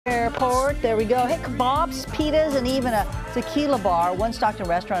Airport. There we go. Hey, Kabobs, Pitas, and even a Tequila bar. One Stockton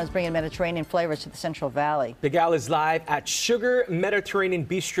restaurant is bringing Mediterranean flavors to the Central Valley. Big Al is live at Sugar Mediterranean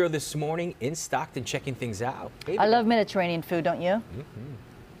Bistro this morning in Stockton, checking things out. Hey, I love Mediterranean food, don't you?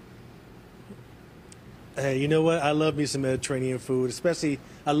 Hey, you know what? I love me some Mediterranean food, especially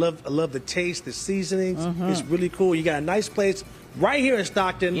I love the taste, the seasonings. It's really cool. You got a nice place right here in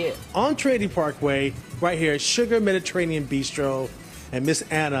Stockton on Trading Parkway, right here at Sugar Mediterranean Bistro. And Miss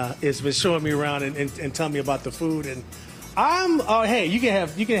Anna has been showing me around and telling me about the food. And hey, you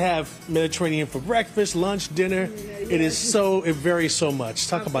can have Mediterranean for breakfast, lunch, dinner. It varies so much.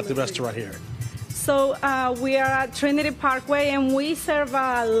 Talk about the restaurant here. So we are at Trinity Parkway, and we serve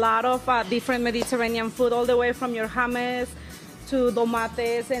a lot of different Mediterranean food, all the way from your hummus to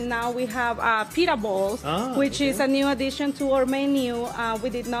tomates, and now we have pita balls, which is a new addition to our menu. We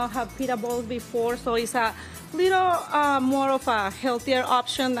did not have pita balls before, so it's a little more of a healthier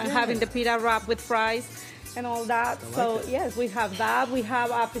option than having the pita wrap with fries and all that. Yes, we have that. We have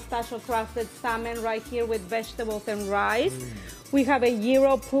a pistachio crusted salmon right here with vegetables and rice. We have a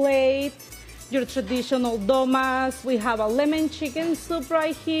gyro plate, your traditional domas. We have a lemon chicken soup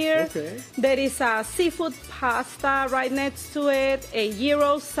right here. There is a seafood pasta right next to it, a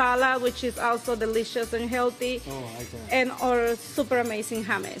gyro salad, which is also delicious and healthy, and our super amazing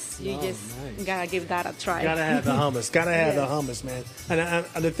hummus. You just gotta give that a try. Gotta have the hummus. Gotta have the hummus, man.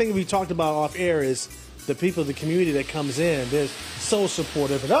 And the thing we talked about off air is the people, the community that comes in, they're so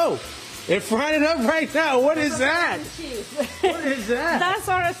supportive. And they're frying it up right now. What is that? What is that? That's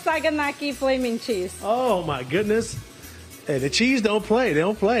our Saganaki flaming cheese. Oh my goodness! Hey, the cheese don't play. They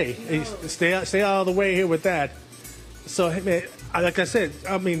don't play. Stay out of the way here with that. So, hey, man, like I said,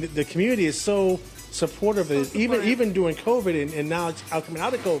 I mean, the community is so supportive of it. Even during COVID and now it's coming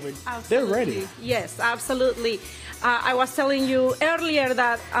out of COVID, they're ready. Yes, absolutely. I was telling you earlier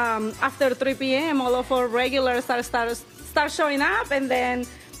that after 3 p.m., all of our regulars start showing up, and then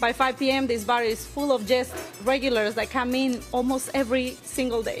by 5 p.m., this bar is full of just regulars that come in almost every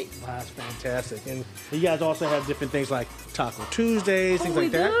single day. Wow, that's fantastic. And you guys also have different things like Taco Tuesdays, things like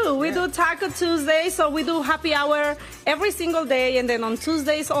that? We do Taco Tuesdays, so we do happy hour every single day, and then on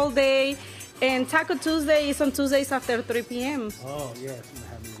Tuesdays all day. And Taco Tuesday is on Tuesdays after 3 p.m. Oh, yes. I'm going to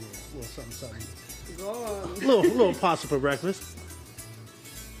have me a little something. Go on. little pasta for breakfast.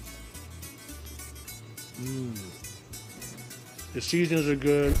 The seasonings are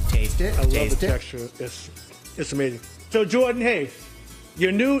good. Taste it. I love the texture. It's amazing. So Jordan, hey,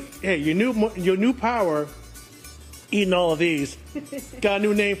 your new power eating all of these got a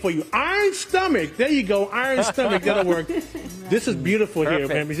new name for you. Iron Stomach. There you go. Iron Stomach. That'll work. This is beautiful here,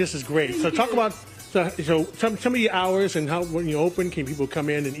 man. This is great. So talk about some of your hours and how when you open, can people come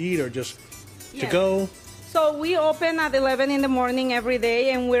in and eat or just to go? So we open at 11 in the morning every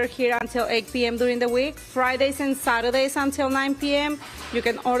day, and we're here until 8 p.m. during the week. Fridays and Saturdays until 9 p.m. You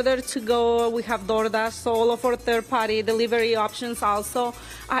can order to go. We have DoorDash, so all of our third-party delivery options also.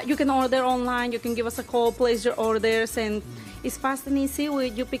 You can order online. You can give us a call, place your orders, and it's fast and easy.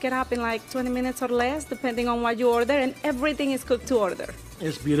 You pick it up in like 20 minutes or less, depending on what you order, and everything is cooked to order.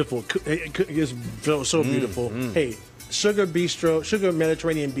 It's beautiful. It's so beautiful. Hey, Sugar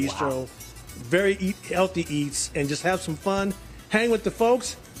Mediterranean Bistro. Very healthy eats, and just have some fun. Hang with the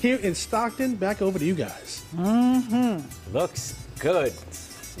folks here in Stockton. Back over to you guys. Looks good.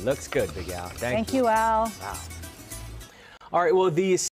 Looks good, Big Al. Thank you. Thank you, Al. Wow. All right, well,